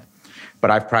development.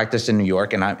 But I've practiced in New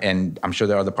York, and I'm sure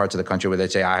there are other parts of the country where they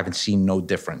say, I haven't seen no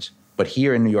difference. But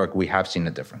here in New York, we have seen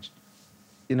a difference.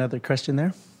 Another question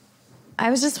there? I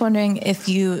was just wondering if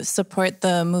you support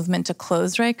the movement to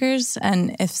close Rikers,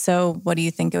 and if so, what do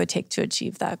you think it would take to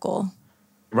achieve that goal?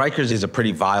 Rikers is a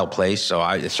pretty vile place, so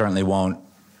I certainly won't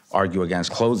argue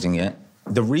against closing it.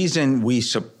 The reason we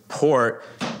support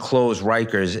close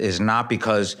Rikers is not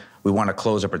because we want to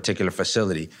close a particular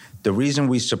facility. The reason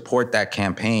we support that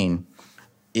campaign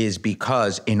is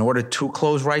because in order to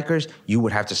close Rikers, you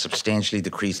would have to substantially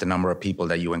decrease the number of people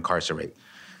that you incarcerate.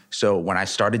 So when I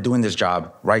started doing this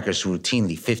job, Rikers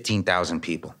routinely 15,000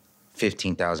 people.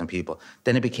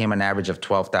 Then it became an average of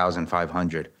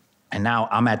 12,500. And now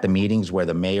I'm at the meetings where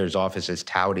the mayor's office is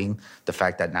touting the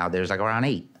fact that now there's like around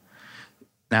 8.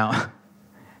 Now,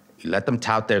 you let them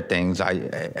tout their things.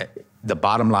 The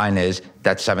bottom line is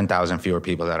that's 7,000 fewer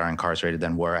people that are incarcerated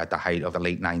than were at the height of the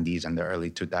late 90s and the early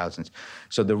 2000s.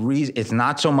 So the reason, it's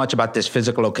not so much about this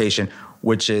physical location,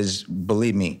 which is,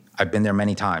 believe me, I've been there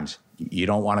many times. You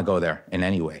don't want to go there in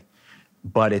any way.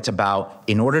 But it's about,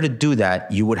 in order to do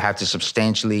that, you would have to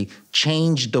substantially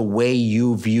change the way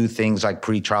you view things like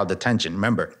pretrial detention.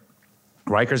 Remember,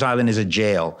 Rikers Island is a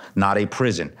jail, not a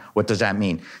prison. What does that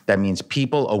mean? That means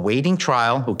people awaiting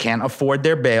trial who can't afford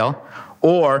their bail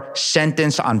or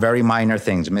sentenced on very minor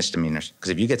things, misdemeanors.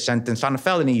 Because if you get sentenced on a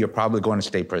felony, you're probably going to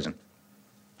state prison.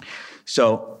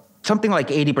 So something like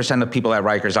 80% of people at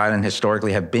Rikers Island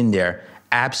historically have been there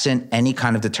absent any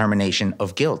kind of determination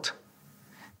of guilt.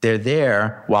 They're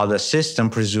there while the system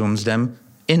presumes them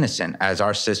innocent, as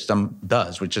our system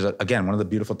does, which is, again, one of the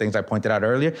beautiful things I pointed out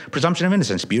earlier. Presumption of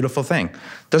innocence, beautiful thing.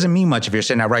 Doesn't mean much if you're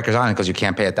sitting at Rikers Island because you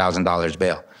can't pay $1,000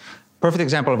 bail. Perfect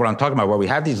example of what I'm talking about, where we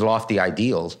have these lofty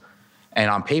ideals, and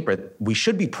on paper, we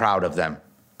should be proud of them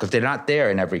because they're not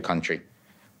there in every country.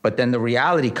 But then the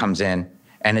reality comes in,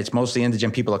 and it's mostly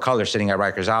indigent people of color sitting at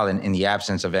Rikers Island in the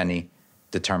absence of any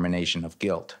determination of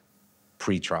guilt,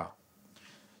 pre-trial.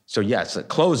 So yes,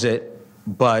 close it,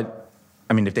 but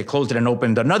I mean, if they closed it and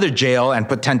opened another jail and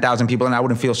put 10,000 people in, I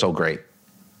wouldn't feel so great.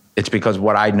 It's because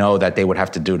what I know that they would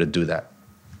have to do that.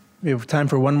 We have time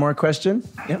for one more question.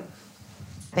 Yep.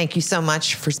 Thank you so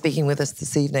much for speaking with us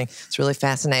this evening. It's really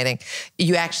fascinating.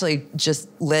 You actually just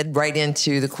led right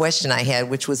into the question I had,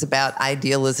 which was about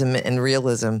idealism and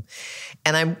realism.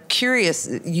 And I'm curious,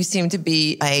 you seem to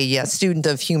be a student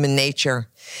of human nature.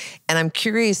 And I'm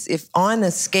curious if on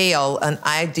a scale, an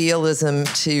idealism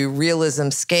to realism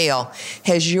scale,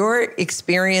 has your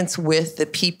experience with the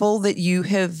people that you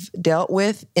have dealt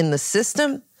with in the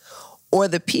system or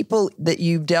the people that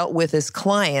you've dealt with as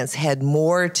clients had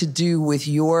more to do with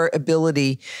your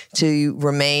ability to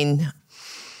remain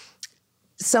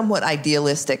somewhat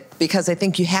idealistic? Because I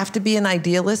think you have to be an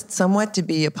idealist somewhat to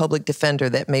be a public defender.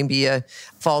 That may be a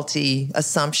faulty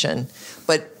assumption.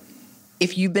 But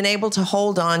if you've been able to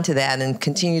hold on to that and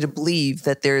continue to believe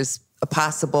that there's a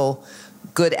possible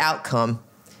good outcome,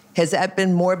 has that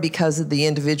been more because of the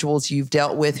individuals you've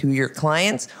dealt with who are your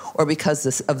clients or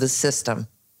because of the system?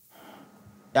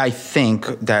 I think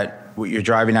that what you're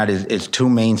driving at is two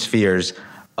main spheres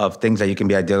of things that you can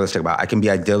be idealistic about. I can be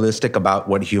idealistic about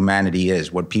what humanity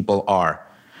is, what people are.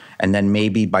 And then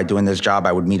maybe by doing this job,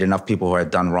 I would meet enough people who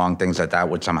have done wrong things that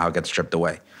would somehow get stripped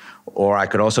away. Or I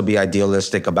could also be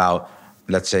idealistic about,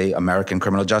 let's say, American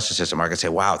criminal justice system, where I could say,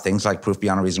 wow, things like proof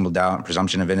beyond a reasonable doubt and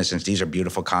presumption of innocence, these are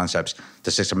beautiful concepts.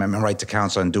 The Sixth Amendment right to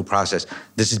counsel and due process,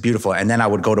 this is beautiful. And then I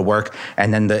would go to work,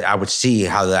 and then I would see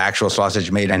how the actual sausage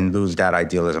is made and lose that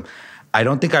idealism. I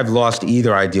don't think I've lost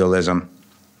either idealism,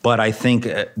 but I think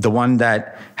the one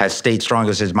that has stayed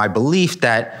strongest is my belief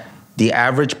that the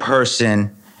average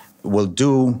person will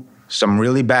do some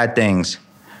really bad things,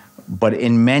 but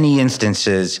in many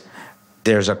instances,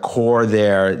 there's a core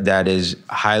there that is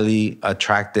highly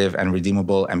attractive and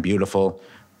redeemable and beautiful,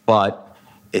 but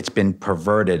it's been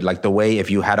perverted. Like the way if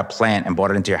you had a plant and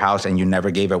brought it into your house and you never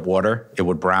gave it water, it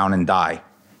would brown and die.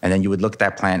 And then you would look at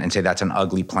that plant and say, that's an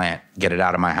ugly plant, get it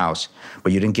out of my house.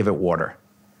 But you didn't give it water.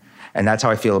 And that's how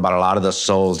I feel about a lot of the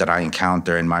souls that I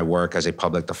encounter in my work as a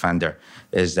public defender,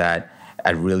 is that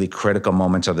at really critical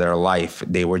moments of their life,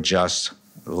 they were just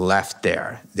left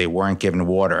there. They weren't given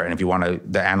water. And if you want to,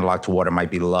 the analog to water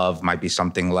might be love, might be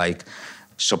something like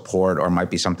support, or might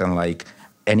be something like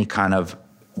any kind of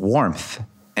warmth.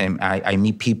 And I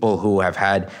meet people who have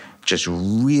had just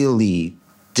really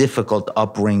difficult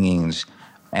upbringings,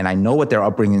 and I know what their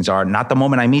upbringings are, not the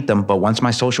moment I meet them, but once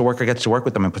my social worker gets to work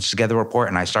with them and puts together a report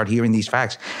and I start hearing these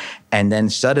facts. And then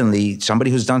suddenly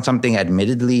somebody who's done something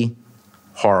admittedly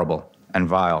horrible and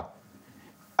vile,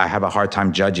 I have a hard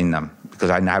time judging them, because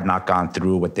I have not gone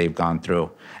through what they've gone through.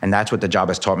 And that's what the job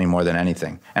has taught me more than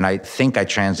anything. And I think I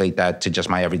translate that to just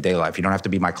my everyday life. You don't have to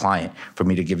be my client for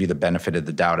me to give you the benefit of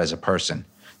the doubt as a person.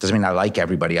 Doesn't mean I like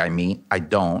everybody I meet. I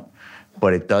don't.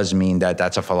 But it does mean that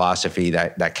that's a philosophy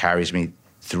that carries me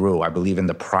through. I believe in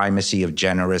the primacy of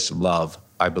generous love.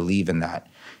 I believe in that.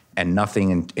 And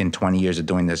nothing in 20 years of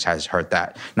doing this has hurt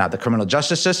that. Now, the criminal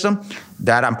justice system,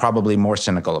 that I'm probably more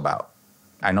cynical about.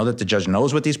 I know that the judge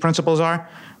knows what these principles are,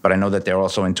 but I know that they're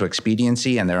also into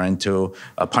expediency and they're into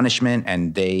punishment,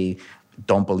 and they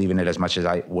don't believe in it as much as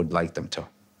I would like them to.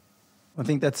 I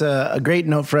think that's a great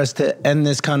note for us to end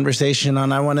this conversation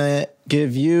on. I want to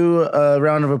give you a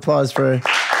round of applause for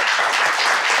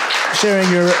sharing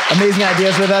your amazing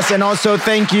ideas with us. And also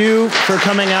thank you for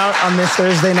coming out on this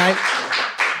Thursday night.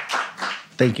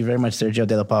 Thank you very much, Sergio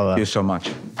De La Pava. Thank you so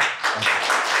much.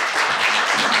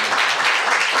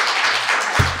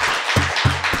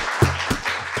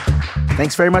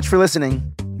 Thanks very much for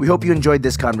listening. We hope you enjoyed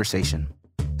this conversation.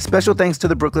 Special thanks to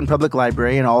the Brooklyn Public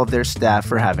Library and all of their staff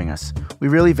for having us. We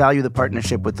really value the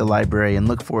partnership with the library and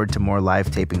look forward to more live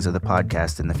tapings of the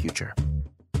podcast in the future.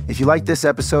 If you liked this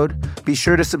episode, be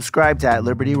sure to subscribe to At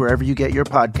Liberty wherever you get your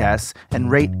podcasts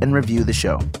and rate and review the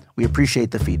show. We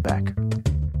appreciate the feedback.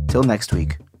 Till next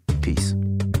week, peace.